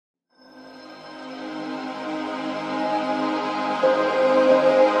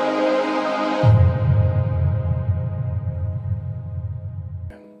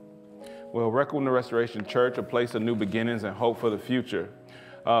Requiem to Restoration Church, a place of new beginnings and hope for the future.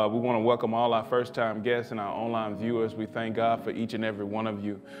 We want to welcome all our first-time guests and our online viewers. We thank God for each and every one of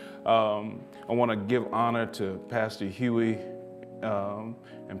you. I want to give honor to Pastor Huey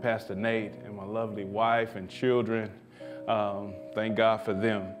and Pastor Nate and my lovely wife and children. Thank God for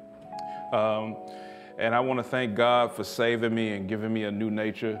them. And I want to thank God for saving me and giving me a new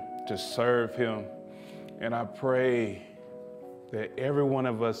nature to serve him. And I pray that every one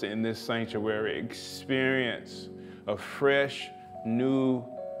of us in this sanctuary experience a fresh, new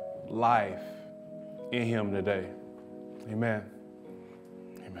life in him today. Amen.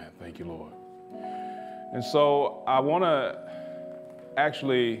 Amen. Thank you, Lord. And so I want to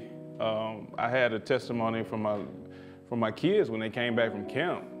actually, I had a testimony from my kids when they came back from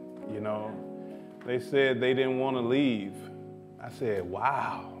camp. You know, they said they didn't want to leave. I said,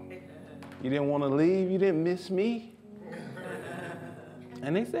 wow, you didn't want to leave? You didn't miss me?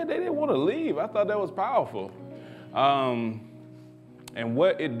 And they said they didn't want to leave. I thought that was powerful. And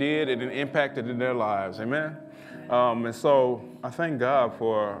what it did, it impacted in their lives. Amen. And so I thank God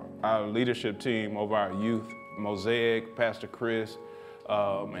for our leadership team over our youth, Mosaic, Pastor Chris,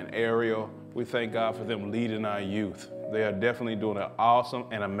 and Ariel. We thank God for them leading our youth. They are definitely doing an awesome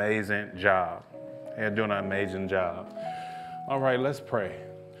and amazing job. They're doing an amazing job. All right, let's pray.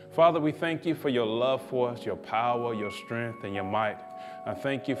 Father, we thank you for your love for us, your power, your strength, and your might. I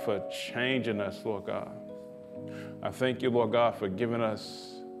thank you for changing us, Lord God. I thank you, Lord God, for giving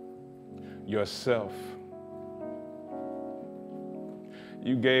us yourself.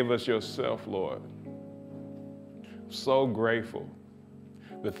 You gave us yourself, Lord. I'm so grateful.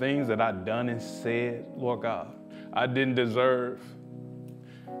 The things that I've done and said, Lord God, I didn't deserve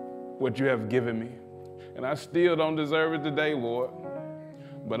what you have given me. And I still don't deserve it today, Lord.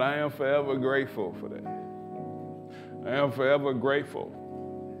 But I am forever grateful for that. I am forever grateful.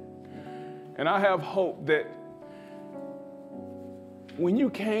 And I have hope that when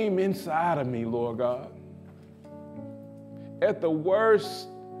you came inside of me, Lord God, at the worst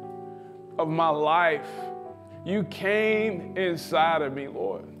of my life, you came inside of me,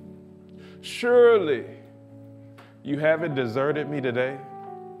 Lord. Surely you haven't deserted me today.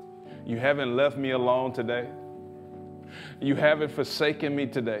 You haven't left me alone today. You haven't forsaken me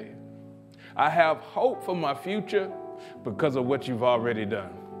today. I have hope for my future because of what you've already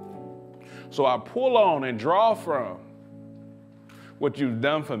done. So I pull on and draw from what you've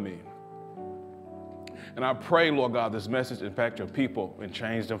done for me. And I pray, Lord God, this message impact your people and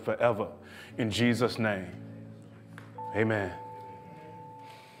change them forever. In Jesus' name, amen.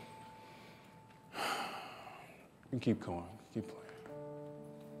 You can keep going, keep playing.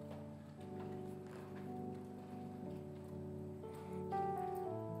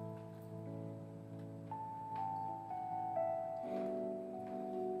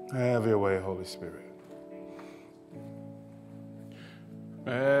 Have your way, Holy Spirit.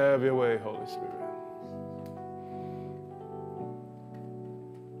 Have your way, Holy Spirit.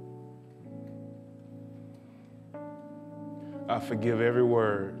 I forgive every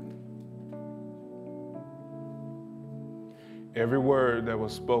word that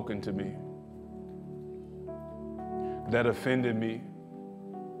was spoken to me, that offended me.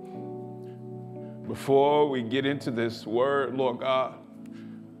 Before we get into this word, Lord God,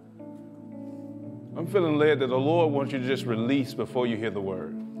 I'm feeling led that the Lord wants you to just release before you hear the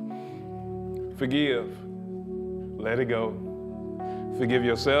word. Forgive. Let it go. Forgive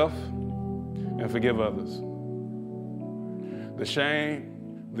yourself and forgive others. The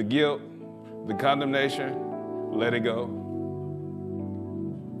shame, the guilt, the condemnation, let it go.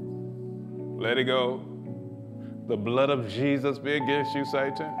 Let it go. The blood of Jesus be against you,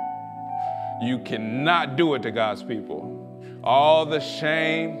 Satan. You cannot do it to God's people. All the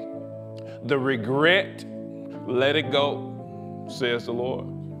shame, the regret, let it go, says the Lord.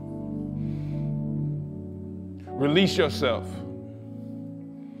 Release yourself.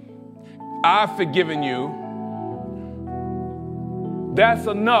 I've forgiven you. That's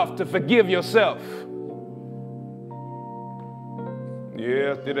enough to forgive yourself.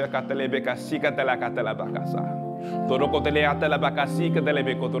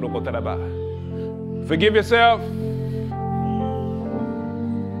 Forgive yourself.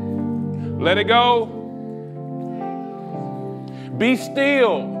 Let it go. Be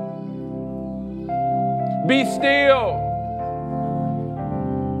still. Be still.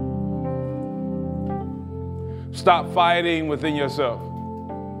 Stop fighting within yourself.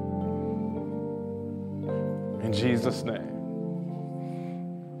 In Jesus' name,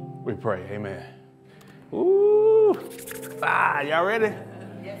 we pray. Amen. Ooh. Y'all ready?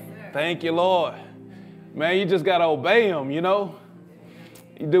 Yes, sir. Thank you, Lord. Man, you just got to obey him, you know.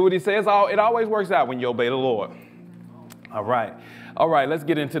 You do what he says. It always works out when you obey the Lord. All right. All right, let's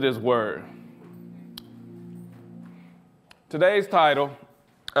get into this word. Today's title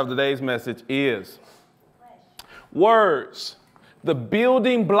of today's message is Words, the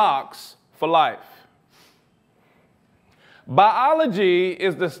Building Blocks for Life. Biology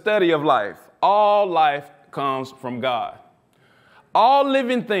is the study of life. All life comes from God. All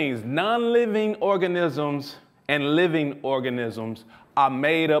living things, non-living organisms and living organisms are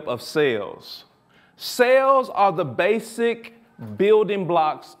made up of cells. Cells are the basic building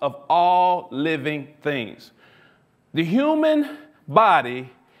blocks of all living things. The human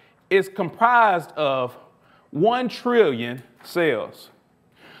body is comprised of 1 trillion cells.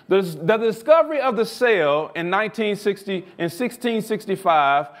 The discovery of the cell in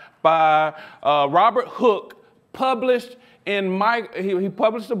 1665 by Robert Hooke published he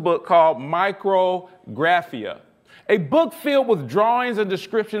published a book called Micrographia, a book filled with drawings and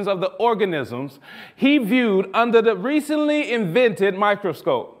descriptions of the organisms he viewed under the recently invented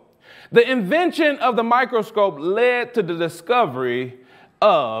microscope. The invention of the microscope led to the discovery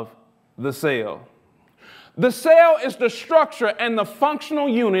of the cell. The cell is the structure and the functional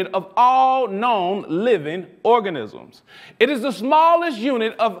unit of all known living organisms. It is the smallest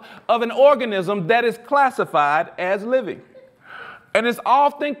unit of an organism that is classified as living, and is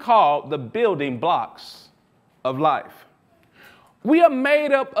often called the building blocks of life. We are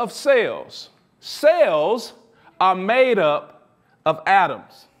made up of cells. Cells are made up of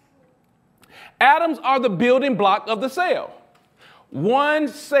atoms. Atoms are the building block of the cell. One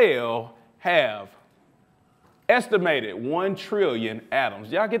cell have estimated 1 trillion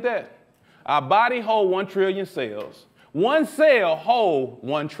atoms. Y'all get that? Our body hold 1 trillion cells. One cell hold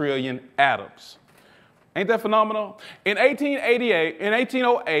 1 trillion atoms. Ain't that phenomenal? In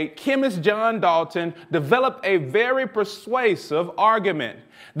 1808, chemist John Dalton developed a very persuasive argument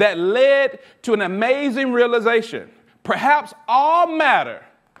that led to an amazing realization. Perhaps all matter,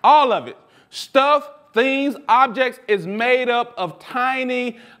 all of it, stuff, things, objects, is made up of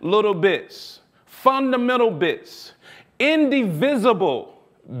tiny little bits, fundamental bits, indivisible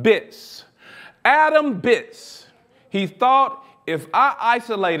bits, atom bits. He thought, if I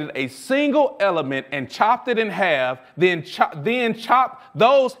isolated a single element and chopped it in half, then chop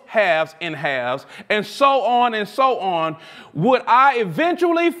those halves in halves, and so on, would I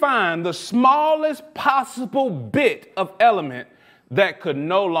eventually find the smallest possible bit of element that could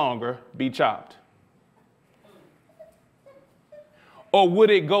no longer be chopped? Or would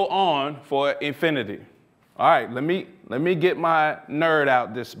it go on for infinity? All right, let me get my nerd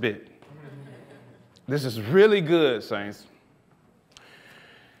out this bit. This is really good, saints.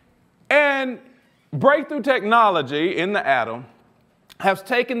 And breakthrough technology in the atom has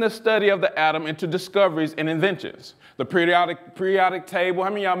taken the study of the atom into discoveries and inventions. The periodic table. How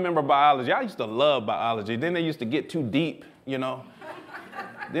many of y'all remember biology? I used to love biology. Then they used to get too deep, you know.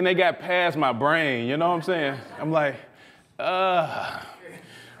 Then they got past my brain, you know what I'm saying? I'm like,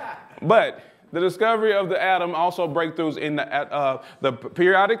 But the discovery of the atom, also breakthroughs in the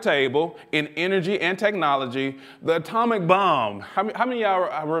periodic table, in energy and technology, the atomic bomb. How many of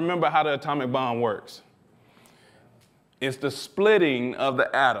y'all remember how the atomic bomb works? It's the splitting of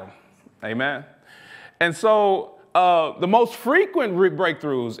the atom. Amen? And so the most frequent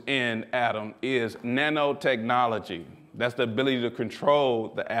breakthroughs in atom is nanotechnology. That's the ability to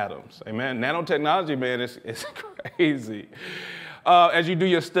control the atoms. Amen? Nanotechnology, man, it's crazy. As you do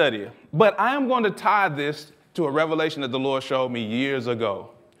your study. But I am going to tie this to a revelation that the Lord showed me years ago.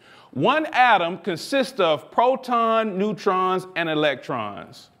 One atom consists of protons, neutrons, and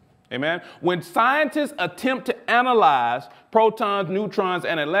electrons. Amen. When scientists attempt to analyze protons, neutrons,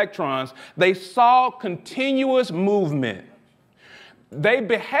 and electrons, they saw continuous movement. They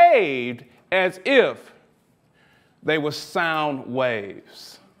behaved as if they were sound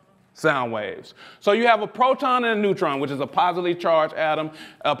waves. Sound waves. So you have a proton and a neutron, which is a positively charged atom,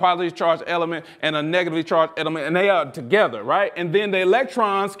 a positively charged element, and a negatively charged element, and they are together, right? And then the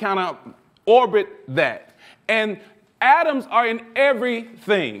electrons kind of orbit that. And atoms are in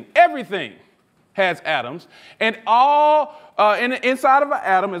everything. Everything has atoms. And inside of an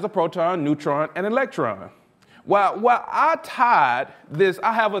atom is a proton, neutron, and electron. Well, I tied this,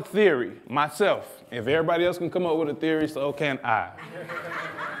 I have a theory myself. If everybody else can come up with a theory, so can I.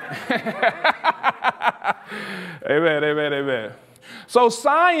 Amen, amen, amen. So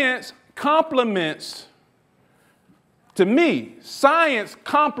science complements, to me, science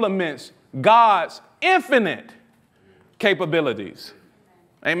complements God's infinite capabilities.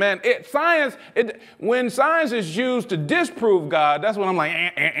 Amen. When science is used to disprove God, that's when I'm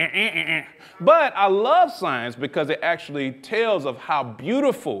like, But I love science because it actually tells of how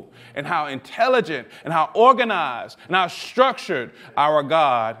beautiful and how intelligent and how organized and how structured our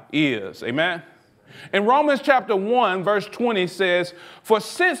God is. Amen. In Romans chapter 1, verse 20 says, "For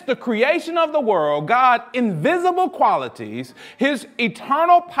since the creation of the world, God's invisible qualities, his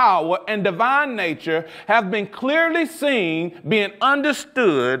eternal power and divine nature have been clearly seen, being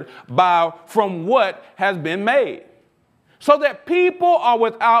understood from what has been made, so that people are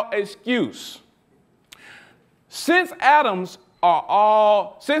without excuse. Since atoms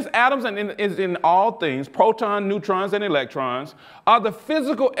is in all things, protons, neutrons, and electrons are the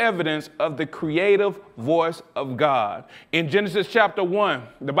physical evidence of the creative voice of God." In Genesis chapter 1,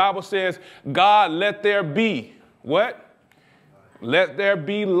 the Bible says, God, let there be, what? Let there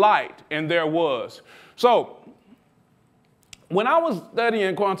be light, and there was. So, when I was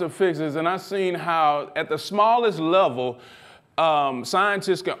studying quantum physics and I seen how at the smallest level,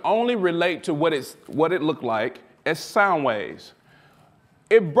 scientists can only relate to what it looked like as sound waves.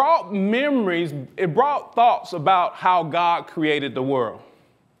 It brought memories, it brought thoughts about how God created the world.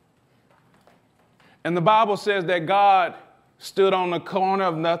 And the Bible says that God stood on the corner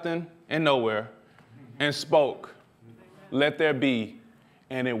of nothing and nowhere and spoke, "Let there be,"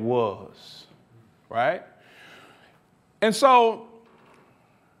 and it was, right? And so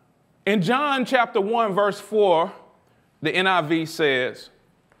in John chapter 1, verse 4, the NIV says,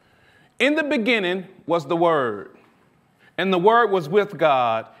 "In the beginning was the Word, and the Word was with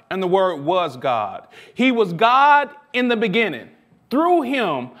God, and the Word was God. He was God in the beginning. Through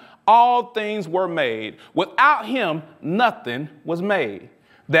him all things were made. Without him nothing was made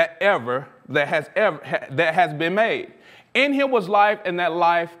that has been made. In him was life, and that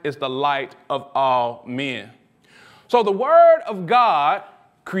life is the light of all men." So the Word of God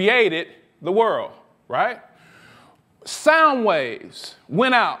created the world, right? Sound waves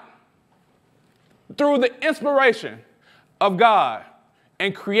went out through the inspiration of God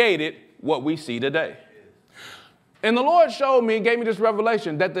and created what we see today. And the Lord gave me this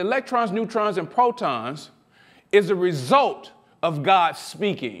revelation that the electrons, neutrons, and protons is a result of God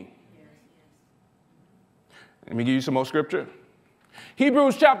speaking. Let me give you some more scripture.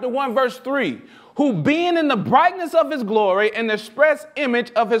 Hebrews chapter 1, verse 3, "Who being in the brightness of his glory and the express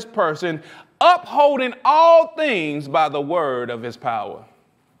image of his person, upholding all things by the word of his power."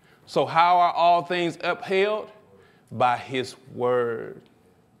 So how are all things upheld? By his word.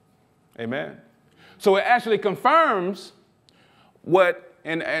 Amen. So it actually confirms what,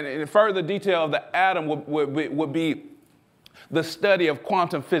 and in further detail of the atom would be the study of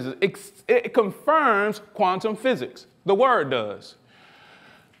quantum physics. It confirms quantum physics. The word does.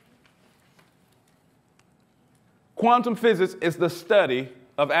 Quantum physics is the study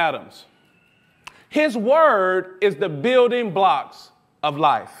of atoms. His word is the building blocks of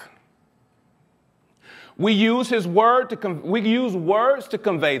life. We use his word we use words to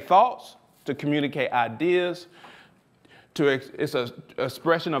convey thoughts, to communicate ideas, it's an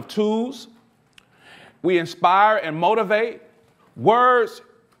expression of tools. We inspire and motivate. Words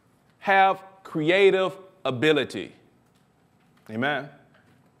have creative ability. Amen.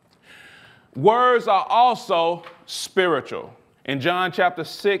 Words are also spiritual. In John chapter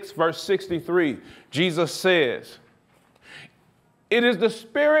 6, verse 63, Jesus says, "It is the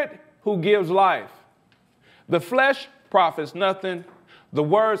Spirit who gives life. The flesh profits nothing. The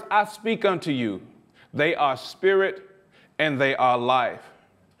words I speak unto you, they are spirit and they are life."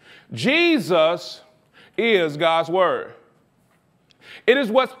 Jesus is God's word. It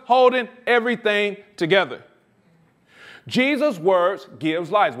is what's holding everything together. Jesus' words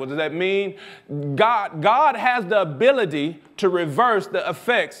gives life. What does that mean? God has the ability to reverse the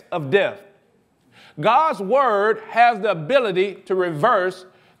effects of death. God's word has the ability to reverse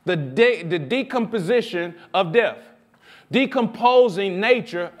the decomposition of death, decomposing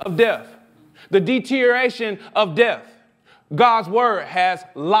nature of death, the deterioration of death. God's word has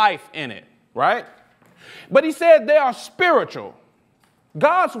life in it, right? But he said they are spiritual.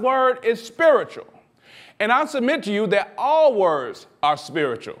 God's word is spiritual. And I submit to you that all words are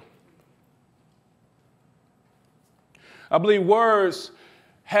spiritual. I believe words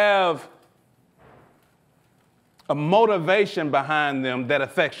have a motivation behind them that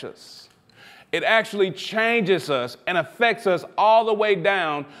affects us. It actually changes us and affects us all the way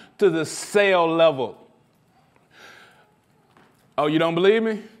down to the cell level. Oh, you don't believe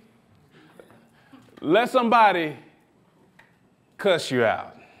me? Let somebody cuss you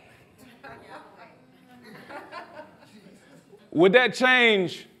out. Would that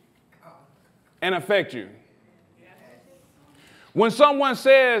change and affect you? When someone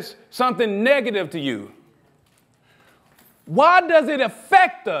says something negative to you, why does it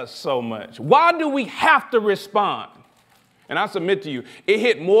affect us so much? Why do we have to respond? And I submit to you, it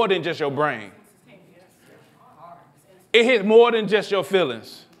hit more than just your brain. It hit more than just your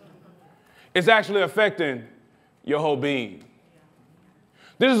feelings. It's actually affecting your whole being.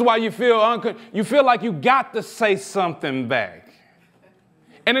 This is why you feel like you got to say something back.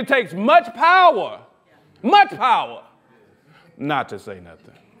 And it takes much power not to say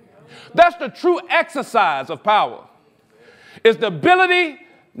nothing. That's the true exercise of power. It's the ability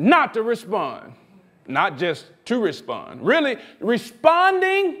not to respond, not just to respond. Really,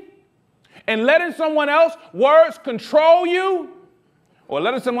 responding and letting someone else words control you or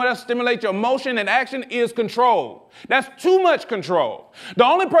letting someone else stimulate your emotion and action is control. That's too much control. The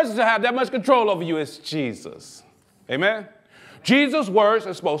only person to have that much control over you is Jesus. Amen? Jesus' words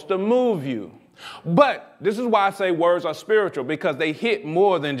are supposed to move you. But this is why I say words are spiritual, because they hit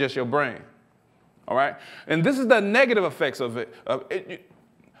more than just your brain. All right? And this is the negative effects of it.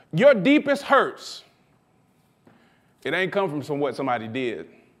 Your deepest hurts, it ain't come from what somebody did.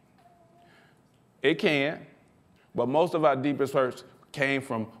 It can, but most of our deepest hurts came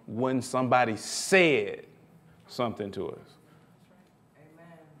from when somebody said something to us.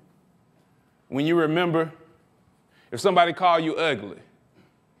 Amen. When you remember, if somebody called you ugly,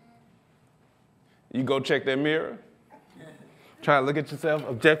 you go check that mirror, try to look at yourself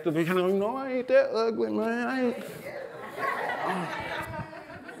objectively. You know, I ain't that ugly, man. I ain't.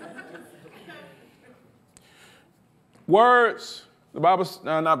 Words, the Bible,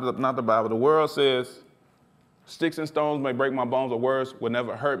 not the Bible, the world says, sticks and stones may break my bones, but words will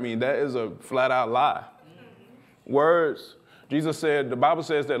never hurt me. That is a flat out lie. Words, Jesus said, the Bible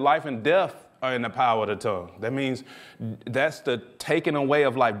says that life and death are in the power of the tongue. That means that's the taking away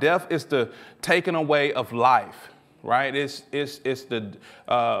of life. Death is the taking away of life, right? It's the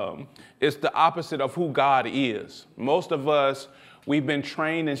opposite of who God is. Most of us, we've been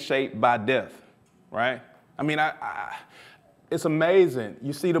trained and shaped by death, right? I mean, it's amazing.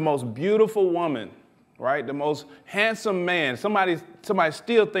 You see the most beautiful woman, right? The most handsome man. Somebody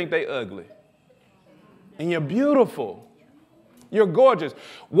still think they ugly. And you're beautiful. You're gorgeous.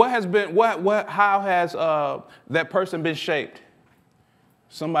 How has that person been shaped?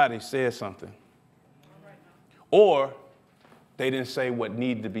 Somebody said something. Or they didn't say what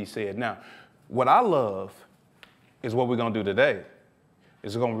needed to be said. Now, what I love is what we're going to do today.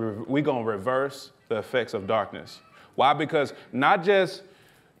 We're going to reverse the effects of darkness. Why? Because not just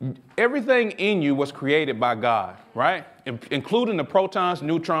everything in you was created by God, right? Including the protons,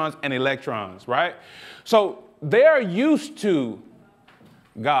 neutrons, and electrons, right? So they're used to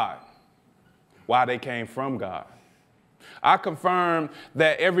God. Why? They came from God. I confirm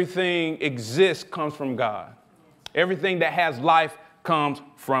that everything exists comes from God. Everything that has life comes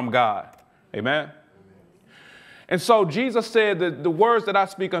from God. Amen? And so Jesus said that the words that I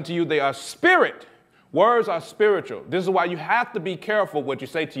speak unto you, they are spirit. Words are spiritual. This is why you have to be careful what you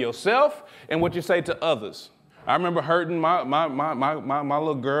say to yourself and what you say to others. I remember hurting my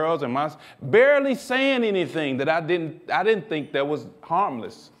little girls and barely saying anything that I didn't think that was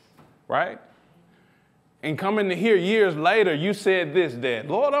harmless, right? And coming to hear years later, you said this, Dad.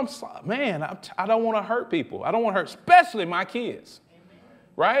 Lord, I'm sorry. Man, I don't want to hurt people. I don't want to hurt, especially my kids,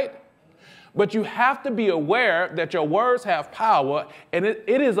 right? But you have to be aware that your words have power, and it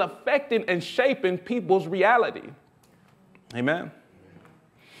is affecting and shaping people's reality. Amen?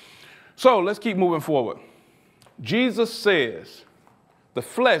 So let's keep moving forward. Jesus says, the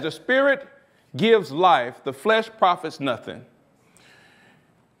spirit gives life, the flesh profits nothing.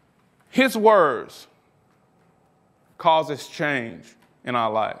 His words causes change in our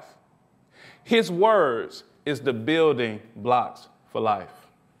life. His words is the building blocks for life.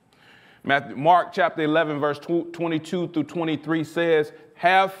 Mark chapter 11, verse 22 through 23 says,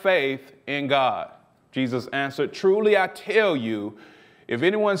 have faith in God. Jesus answered, truly I tell you, if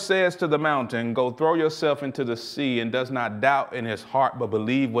anyone says to the mountain, go throw yourself into the sea, and does not doubt in his heart, but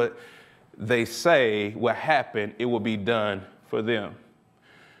believe what they say will happen, it will be done for them.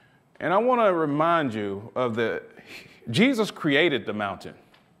 And I want to remind you of Jesus created the mountain.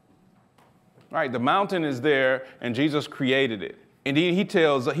 Right? The mountain is there, and Jesus created it. Indeed,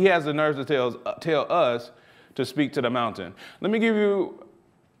 he has the nerve to tell us to speak to the mountain. Let me give you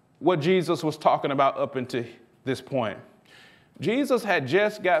what Jesus was talking about up until this point. Jesus had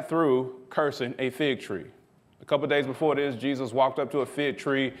just got through cursing a fig tree. A couple of days before this, Jesus walked up to a fig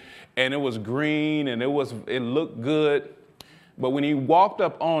tree, and it was green, and it looked good. But when he walked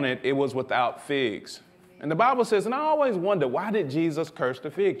up on it, it was without figs. And the Bible says, and I always wonder, why did Jesus curse the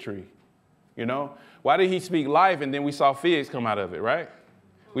fig tree? You know, why did he speak life and then we saw figs come out of it, right?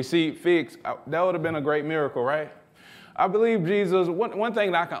 We see figs. That would have been a great miracle, right? I believe Jesus, one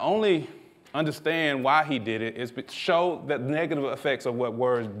thing that I can only understand why he did it is to show the negative effects of what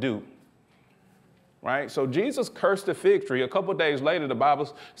words do. Right? So Jesus cursed the fig tree. A couple of days later, the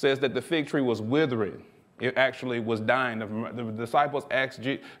Bible says that the fig tree was withering. It actually was dying. The disciples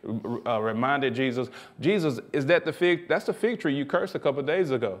reminded Jesus, is that the fig? That's the fig tree you cursed a couple of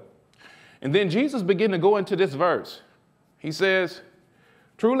days ago. And then Jesus began to go into this verse. He says,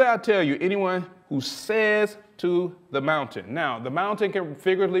 truly I tell you, anyone who says to the mountain. Now, the mountain can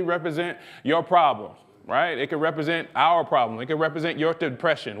figuratively represent your problem, right? It can represent our problem. It can represent your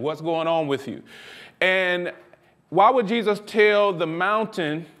depression, what's going on with you. And why would Jesus tell the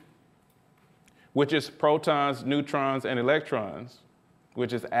mountain, which is protons, neutrons, and electrons,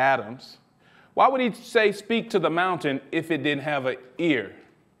 which is atoms, why would he say speak to the mountain if it didn't have an ear?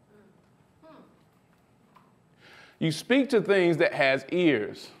 You speak to things that has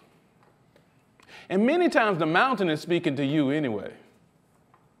ears. And many times the mountain is speaking to you anyway.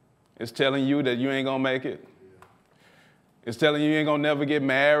 It's telling you that you ain't going to make it. It's telling you ain't going to never get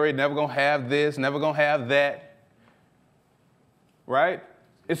married, never going to have this, never going to have that. Right?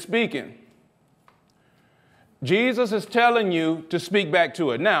 It's speaking. Jesus is telling you to speak back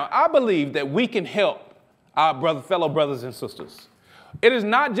to it. Now, I believe that we can help our fellow brothers and sisters. It is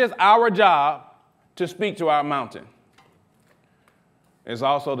not just our job to speak to our mountain. It's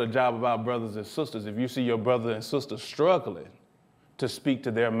also the job of our brothers and sisters, if you see your brother and sister struggling, to speak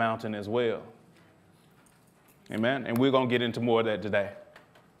to their mountain as well. Amen? And we're going to get into more of that today.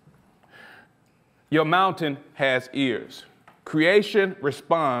 Your mountain has ears. Creation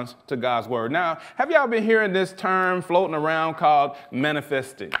responds to God's word. Now, have y'all been hearing this term floating around called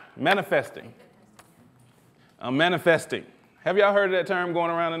manifesting? Manifesting. I'm manifesting. Have y'all heard of that term going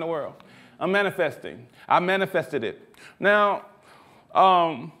around in the world? I'm manifesting. I manifested it. Now,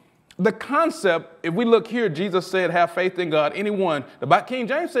 the concept, if we look here, Jesus said, have faith in God. Anyone, the King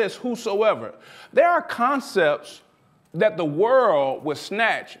James says, whosoever. There are concepts that the world would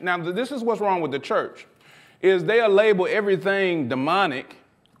snatch. Now, this is what's wrong with the church, is they label everything demonic,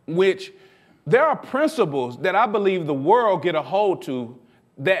 which there are principles that I believe the world get a hold to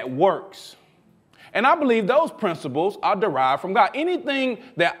that works. And I believe those principles are derived from God. Anything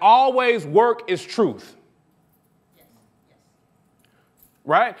that always works is truth.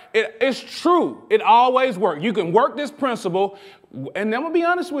 Right? It's true. It always works. You can work this principle, and I'm going to be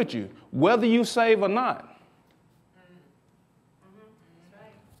honest with you, whether you save or not.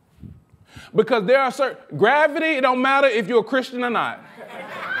 Because there are certain, gravity, it don't matter if you're a Christian or not.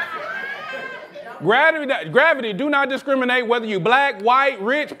 Gravity do not discriminate whether you're black, white,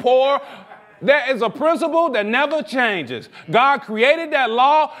 rich, poor. There is a principle that never changes. God created that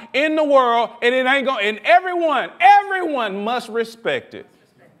law in the world, and it ain't going, and everyone must respect it.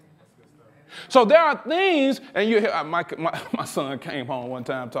 So there are things, and you hear, my son came home one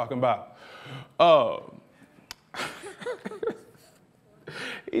time talking about,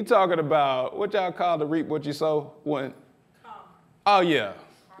 he talking about what y'all call to reap what you sow when, oh yeah,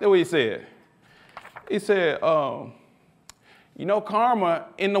 that's what he said. He said, you know, karma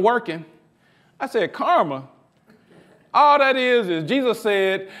in the working. I said, karma? All that is Jesus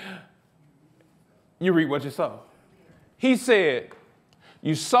said, you reap what you sow. He said,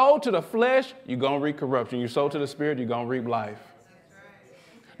 you sow to the flesh, you're going to reap corruption. You sow to the spirit, you're going to reap life.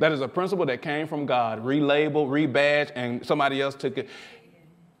 That is a principle that came from God, relabeled, rebadged, and somebody else took it.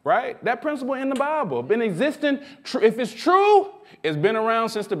 Right? That principle in the Bible, been existing. If it's true, it's been around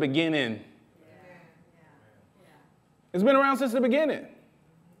since the beginning. It's been around since the beginning.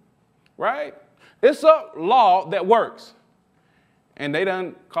 Right? It's a law that works. And they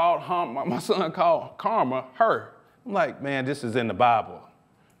done called my son called karma her. I'm like, man, this is in the Bible.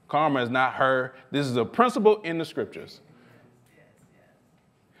 Karma is not her. This is a principle in the scriptures.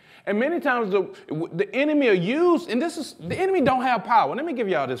 And many times the enemy are used, and the enemy don't have power. Let me give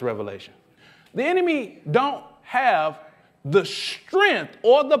y'all this revelation. The enemy don't have the strength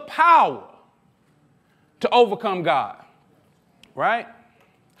or the power to overcome God. Right?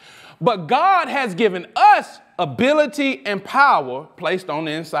 But God has given us ability and power placed on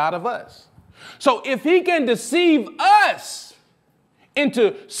the inside of us. So if he can deceive us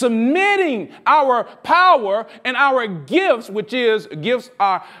into submitting our power and our gifts, which is gifts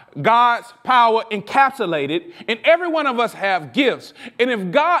are God's power encapsulated, and every one of us have gifts. And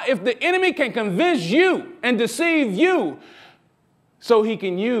if the enemy can convince you and deceive you so he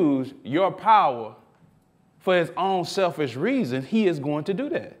can use your power for his own selfish reason, he is going to do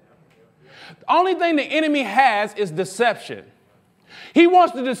that. The only thing the enemy has is deception. He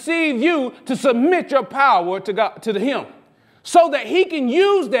wants to deceive you to submit your power to God, to him, so that he can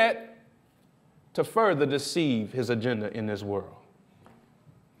use that to further deceive his agenda in this world.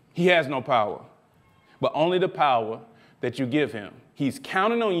 He has no power, but only the power that you give him. He's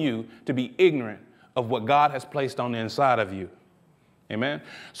counting on you to be ignorant of what God has placed on the inside of you. Amen.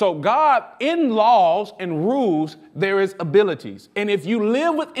 So God, in laws and rules, there is abilities. And if you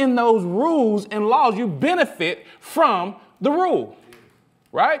live within those rules and laws, you benefit from the rule,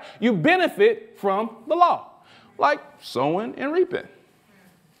 right? You benefit from the law, like sowing and reaping.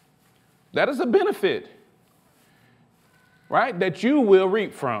 That is a benefit, right? That you will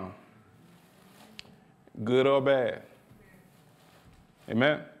reap from, good or bad.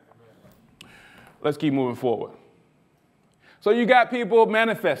 Amen. Let's keep moving forward. So you got people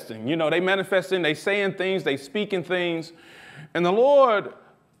manifesting, they manifesting, they saying things, they speaking things. And the Lord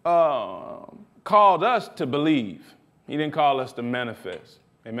called us to believe. He didn't call us to manifest.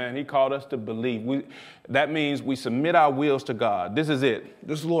 Amen. He called us to believe. That means we submit our wills to God. This is it.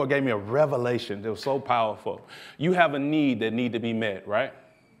 This Lord gave me a revelation that was so powerful. You have a need that need to be met, right?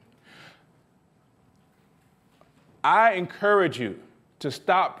 I encourage you to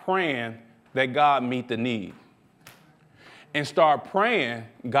stop praying that God meet the need and start praying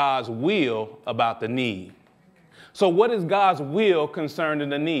God's will about the need. So what is God's will concerning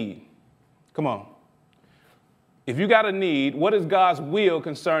the need? Come on. If you got a need, what is God's will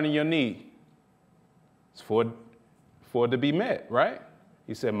concerning your need? It's for it to be met, right?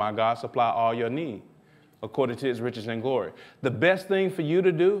 He said, my God supply all your need according to his riches and glory. The best thing for you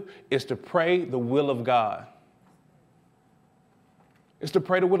to do is to pray the will of God. It's to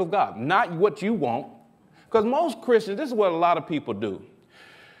pray the will of God, not what you want. Because most Christians, this is what a lot of people do.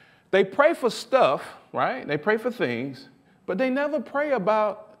 They pray for stuff, right? They pray for things, but they never pray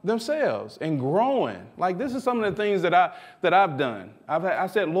about themselves and growing. Like, this is some of the things that I've done. I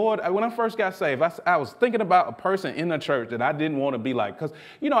said, Lord, when I first got saved, I was thinking about a person in the church that I didn't want to be like. Because,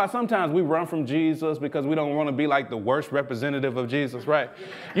 sometimes we run from Jesus because we don't want to be like the worst representative of Jesus, right?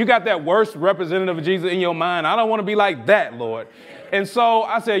 You got that worst representative of Jesus in your mind. I don't want to be like that, Lord. And so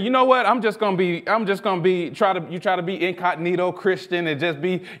I said, you know what? I'm just going to try to be incognito Christian and just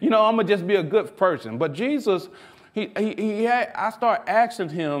be, I'm going to just be a good person. But Jesus, I start asking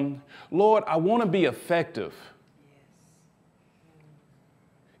him, Lord, I want to be effective.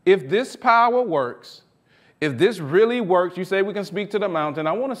 If this power works, if this really works, you say we can speak to the mountain.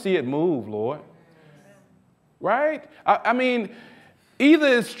 I want to see it move, Lord. Right? I mean, either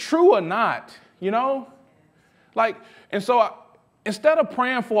it's true or not, and so instead of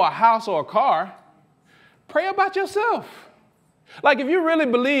praying for a house or a car, pray about yourself. Like, if you really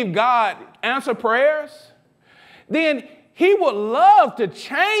believe God answers prayers, then he would love to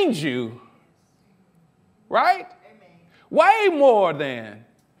change you, right? Amen. Way more than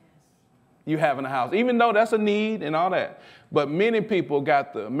you having a house, even though that's a need and all that. But many people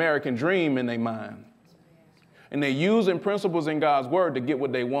got the American dream in their mind, and they're using principles in God's word to get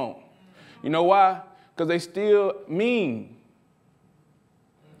what they want. You know why? Because they still mean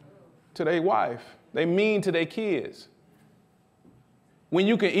to their wife. They mean to their kids. When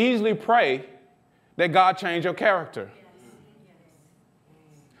you can easily pray that God change your character.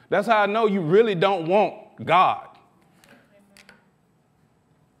 That's how I know you really don't want God.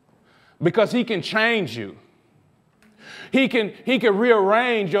 Because he can change you. He can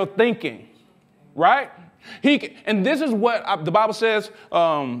rearrange your thinking, right? And this is what the Bible says,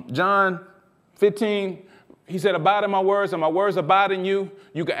 John 15, he said, abide in my words, and my words abide in you.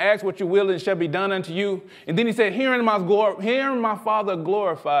 You can ask what you will, and it shall be done unto you. And then he said, hearing my Father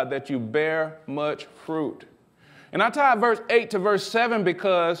glorified, that you bear much fruit. And I tied verse 8 to verse 7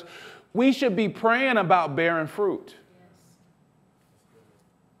 because we should be praying about bearing fruit.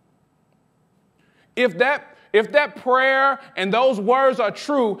 If that prayer and those words are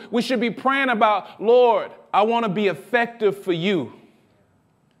true, we should be praying about, Lord, I want to be effective for you.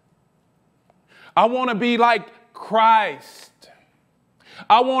 I want to be like Christ.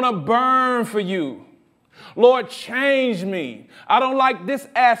 I want to burn for you. Lord, change me. I don't like this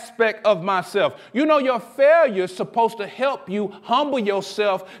aspect of myself. Your failure is supposed to help you humble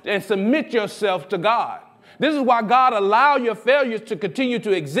yourself and submit yourself to God. This is why God allowed your failures to continue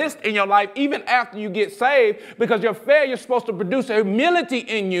to exist in your life even after you get saved, because your failure is supposed to produce a humility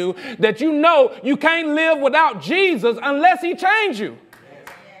in you that you can't live without Jesus unless he changes you.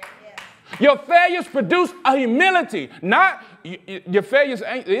 Your failures produce a humility, not your failures.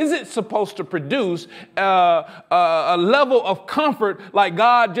 Isn't supposed to produce a level of comfort like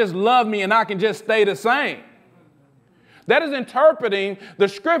God just loved me and I can just stay the same. That is interpreting the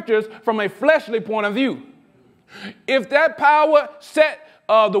scriptures from a fleshly point of view. If that power set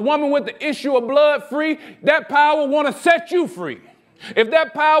the woman with the issue of blood free, that power want to set you free. If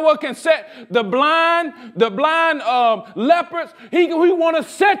that power can set the blind leopards, he want to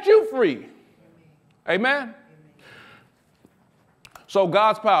set you free. Amen. So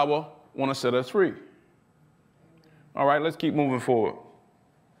God's power want to set us free. All right, let's keep moving forward.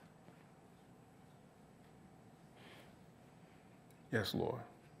 Yes, Lord.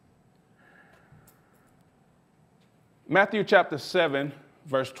 Matthew chapter 7,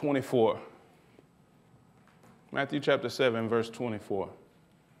 verse 24. Matthew chapter 7, verse 24.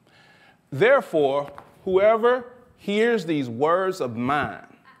 Therefore, whoever hears these words of mine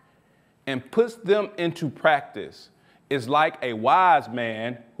and puts them into practice is like a wise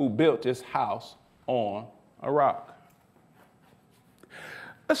man who built his house on a rock.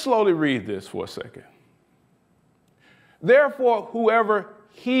 Let's slowly read this for a second. Therefore, whoever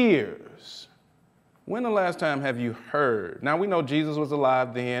hears. When the last time have you heard? Now, we know Jesus was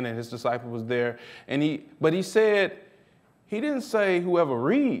alive then and his disciple was there. But he said, he didn't say whoever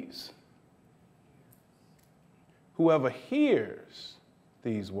reads. Whoever hears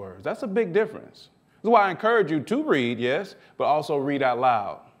these words. That's a big difference. That's why I encourage you to read, yes, but also read out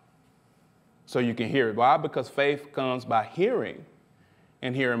loud so you can hear it. Why? Because faith comes by hearing,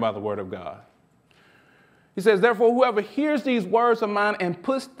 and hearing by the word of God. He says, therefore, whoever hears these words of mine and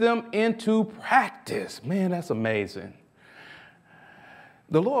puts them into practice. Man, that's amazing.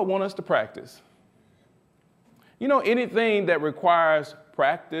 The Lord wants us to practice. You know, anything that requires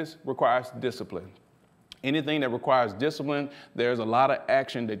practice requires discipline. Anything that requires discipline, there's a lot of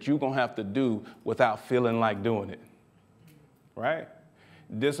action that you're going to have to do without feeling like doing it. Right?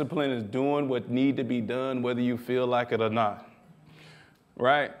 Discipline is doing what needs to be done, whether you feel like it or not.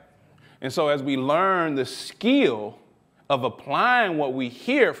 Right? And so as we learn the skill of applying what we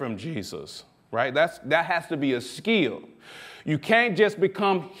hear from Jesus, right, that has to be a skill. You can't just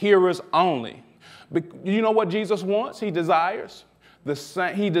become hearers only. You know what Jesus wants? He desires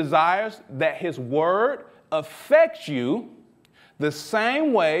that his word affects you the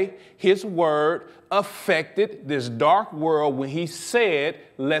same way his word affected this dark world when he said,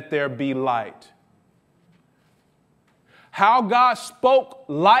 let there be light. How God spoke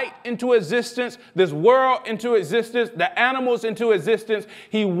light into existence, this world into existence, the animals into existence.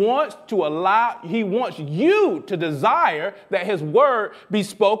 He wants you to desire that his word be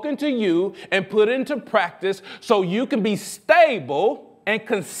spoken to you and put into practice so you can be stable and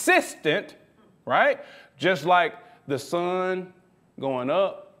consistent, right? Just like the sun going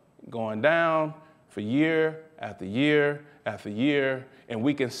up, going down for year after year after year, and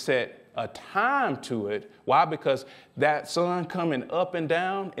we can set a time to it. Why? Because that sun coming up and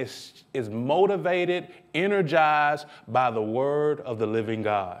down is motivated, energized by the word of the living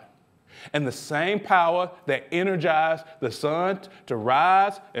God. And the same power that energized the sun to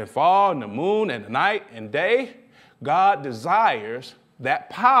rise and fall, and the moon and the night and day, God desires that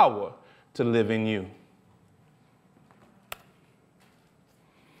power to live in you.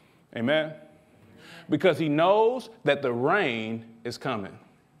 Amen? Because he knows that the rain is coming.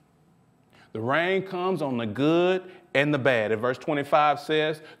 The rain comes on the good and the bad. And verse 25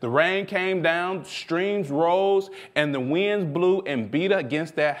 says, the rain came down, streams rose, and the winds blew and beat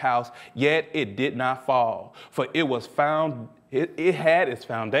against that house, yet it did not fall. For it had its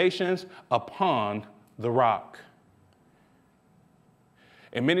foundations upon the rock.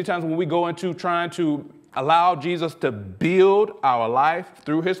 And many times when we go into trying to allow Jesus to build our life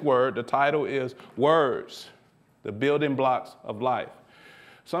through his word, the title is Words, the Building Blocks of Life.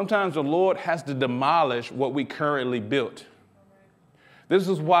 Sometimes the Lord has to demolish what we currently built. This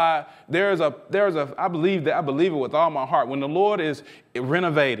is why I believe it with all my heart. When the Lord is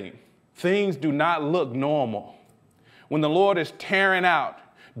renovating, things do not look normal. When the Lord is tearing out,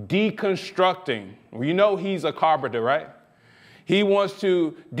 deconstructing, you know he's a carpenter, right? He wants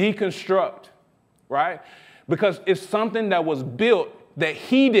to deconstruct, right? Because it's something that was built that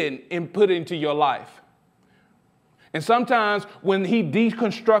he didn't put into your life. And sometimes when he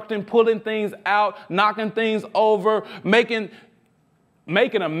deconstructing, pulling things out, knocking things over, making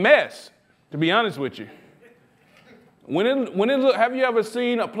a mess, to be honest with you. Have you ever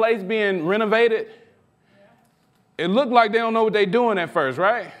seen a place being renovated? It looked like they don't know what they're doing at first,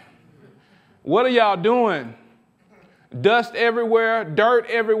 right? What are y'all doing? Dust everywhere, dirt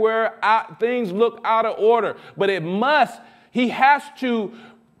everywhere, things look out of order. But he has to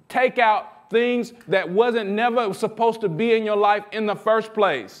take out things that wasn't never supposed to be in your life in the first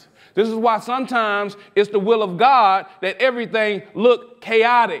place. This is why sometimes it's the will of God that everything look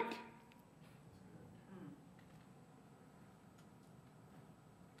chaotic.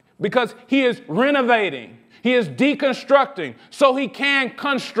 because he is renovating. He is deconstructing so he can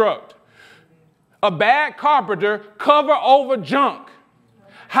construct. A bad carpenter cover over junk.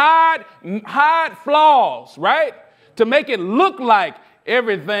 Hide flaws, right? To make it look like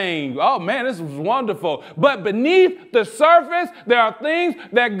everything. Oh man, this was wonderful. But beneath the surface, there are things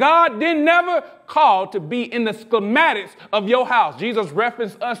that God didn't never call to be in the schematics of your house. Jesus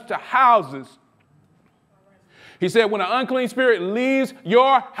referenced us to houses. He said, when an unclean spirit leaves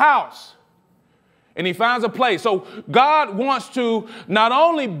your house and he finds a place. So God wants to not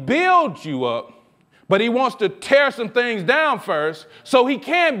only build you up, but he wants to tear some things down first so he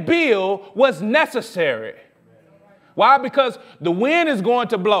can build what's necessary. Why? Because the wind is going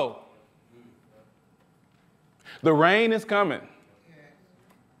to blow. The rain is coming.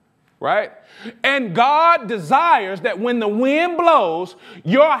 Right? And God desires that when the wind blows,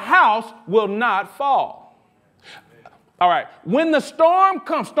 your house will not fall. All right. When the storm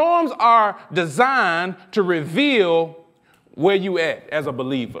comes, storms are designed to reveal where you at as a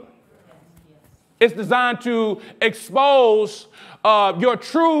believer. It's designed to expose your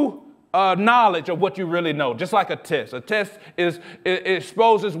true knowledge of what you really know, just like a test. A test it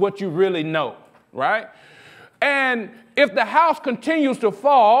exposes what you really know, right? And if the house continues to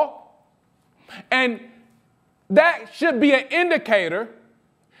fall, and that should be an indicator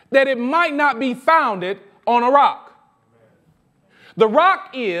that it might not be founded on a rock. The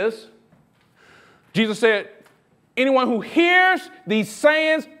rock is, Jesus said, anyone who hears these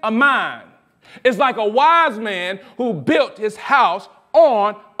sayings of mine is like a wise man who built his house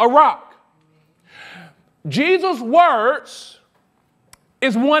on a rock. Jesus' words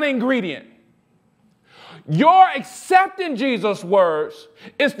is one ingredient. Your accepting Jesus' words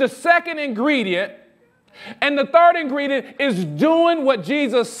is the second ingredient. And the third ingredient is doing what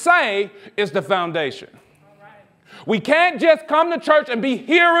Jesus say is the foundation. We can't just come to church and be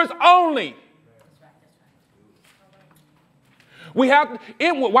hearers only. We have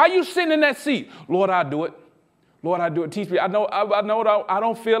to, why are you sitting in that seat? Lord, I do it. Lord, I do it. Teach me. I know I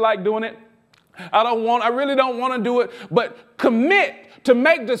don't feel like doing it. I really don't want to do it. But commit to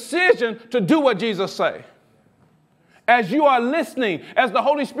make decision to do what Jesus say. As you are listening, as the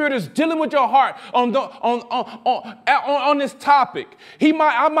Holy Spirit is dealing with your heart on this topic,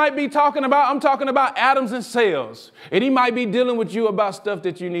 I'm talking about atoms and cells, and he might be dealing with you about stuff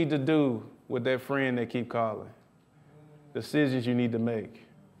that you need to do with that friend that keep calling. Decisions you need to make.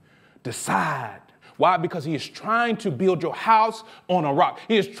 Decide. Why? Because he is trying to build your house on a rock.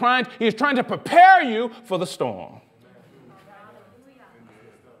 He is trying to prepare you for the storm.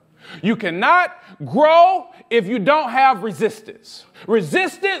 You cannot grow if you don't have resistance.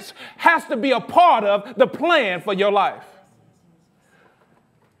 Resistance has to be a part of the plan for your life.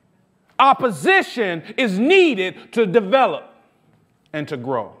 Opposition is needed to develop and to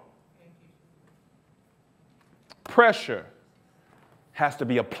grow. Pressure has to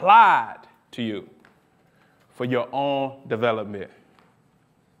be applied to you for your own development.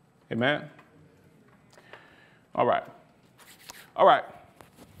 Amen? All right.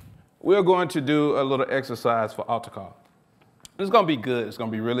 We're going to do a little exercise for altar call. It's going to be good. It's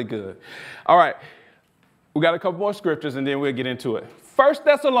going to be really good. All right. We got a couple more scriptures and then we'll get into it. 1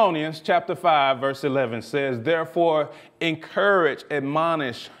 Thessalonians chapter 5, verse 11 says, therefore, encourage,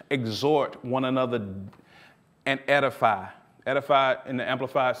 admonish, exhort one another and edify. Edify in the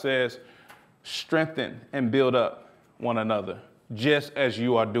Amplified says, strengthen and build up one another, just as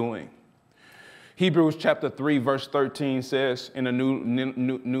you are doing. Hebrews chapter 3, verse 13 says in the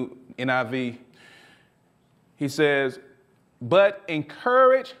new NIV, he says, but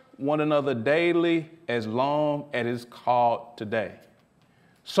encourage one another daily as long as it is called today,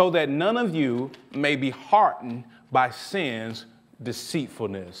 so that none of you may be heartened by sin's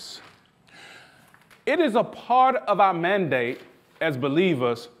deceitfulness. It is a part of our mandate as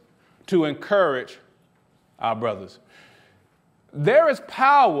believers to encourage our brothers. There is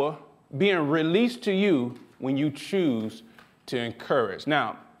power being released to you when you choose to encourage.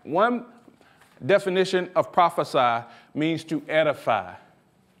 Now, one definition of prophesy means to edify,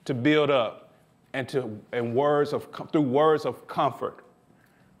 to build up, and through words of comfort.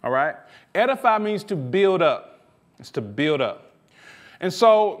 All right? Edify means to build up. It's to build up. And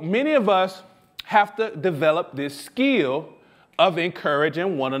so many of us have to develop this skill of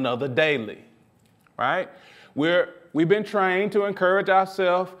encouraging one another daily. Right? We've been trained to encourage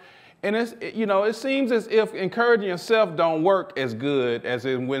ourselves. And it seems as if encouraging yourself don't work as good as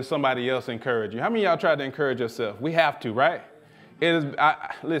when somebody else encourages you. How many of y'all tried to encourage yourself? We have to, right?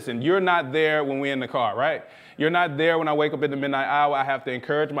 Listen, you're not there when we're in the car, right? You're not there when I wake up in the midnight hour. I have to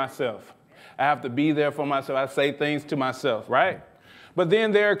encourage myself. I have to be there for myself. I say things to myself, right? But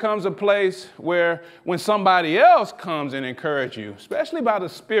then there comes a place where when somebody else comes and encourages you, especially by the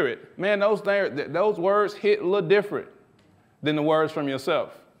Spirit, man, those words hit a little different than the words from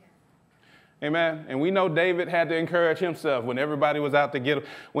yourself. Amen. And we know David had to encourage himself when everybody was out to get him,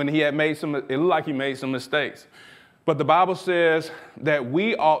 when he had it looked like he made some mistakes. But the Bible says that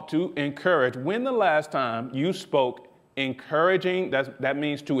we ought to encourage. When the last time you spoke encouraging, that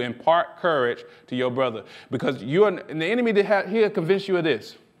means to impart courage to your brother. Because the enemy, he'll convince you of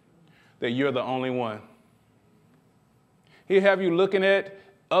this, that you're the only one. He'll have you looking at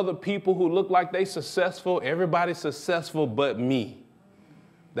other people who look like they successful. Everybody's successful but me.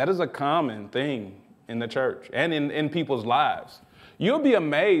 That is a common thing in the church and in people's lives. You'll be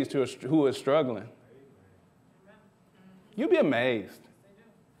amazed who is struggling. You'll be amazed.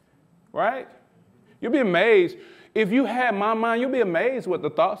 Right? You'll be amazed. If you had my mind, you'll be amazed with the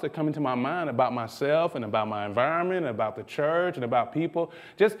thoughts that come into my mind about myself and about my environment, and about the church and about people.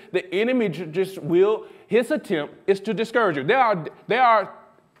 Just the enemy his attempt is to discourage you. There are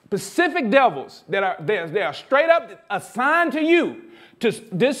specific devils that they are straight up assigned to you to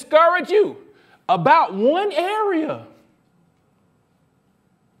discourage you about one area.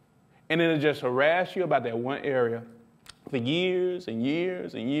 And then it'll just harass you about that one area for years and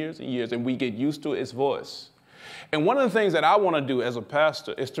years and years and years. And we get used to its voice. And one of the things that I want to do as a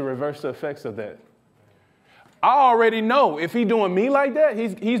pastor is to reverse the effects of that. I already know if he's doing me like that,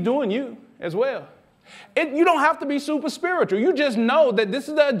 he's doing you as well. You don't have to be super spiritual. You just know that this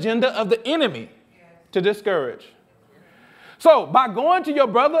is the agenda of the enemy to discourage. So by going to your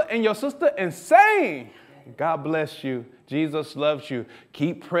brother and your sister and saying, God bless you, Jesus loves you,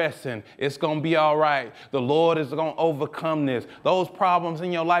 keep pressing, it's going to be all right. The Lord is going to overcome this. Those problems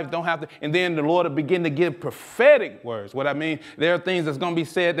in your life don't have to, and then the Lord will begin to give prophetic words. What I mean, there are things that's going to be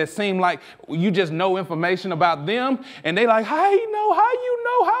said that seem like you just know information about them, and they like, how you know,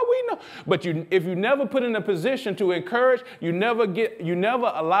 how we know. But if you never put in a position to encourage, you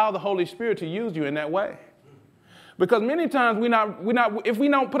never allow the Holy Spirit to use you in that way. Because many times if we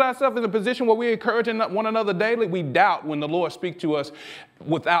don't put ourselves in a position where we're encouraging one another daily, we doubt when the Lord speaks to us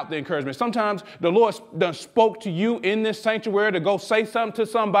without the encouragement. Sometimes the Lord done spoke to you in this sanctuary to go say something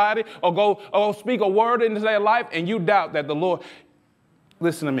to somebody or go speak a word into their life, and you doubt that the Lord,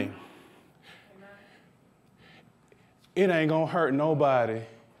 listen to me. It ain't going to hurt nobody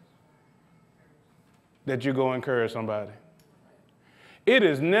that you go encourage somebody. It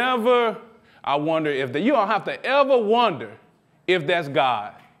is never... I wonder if you don't have to ever wonder if that's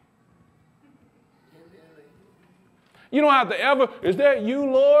God. You don't have to ever, is that you,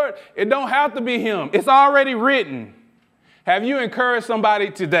 Lord? It don't have to be him. It's already written. Have you encouraged somebody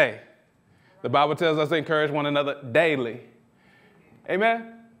today? The Bible tells us to encourage one another daily.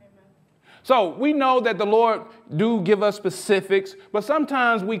 Amen? So we know that the Lord do give us specifics, but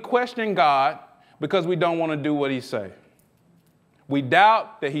sometimes we question God because we don't want to do what he say. We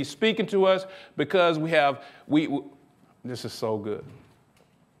doubt that he's speaking to us because this is so good.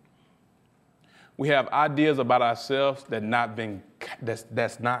 We have ideas about ourselves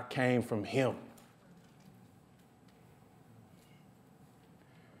that's not came from him.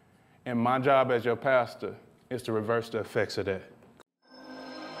 And my job as your pastor is to reverse the effects of that.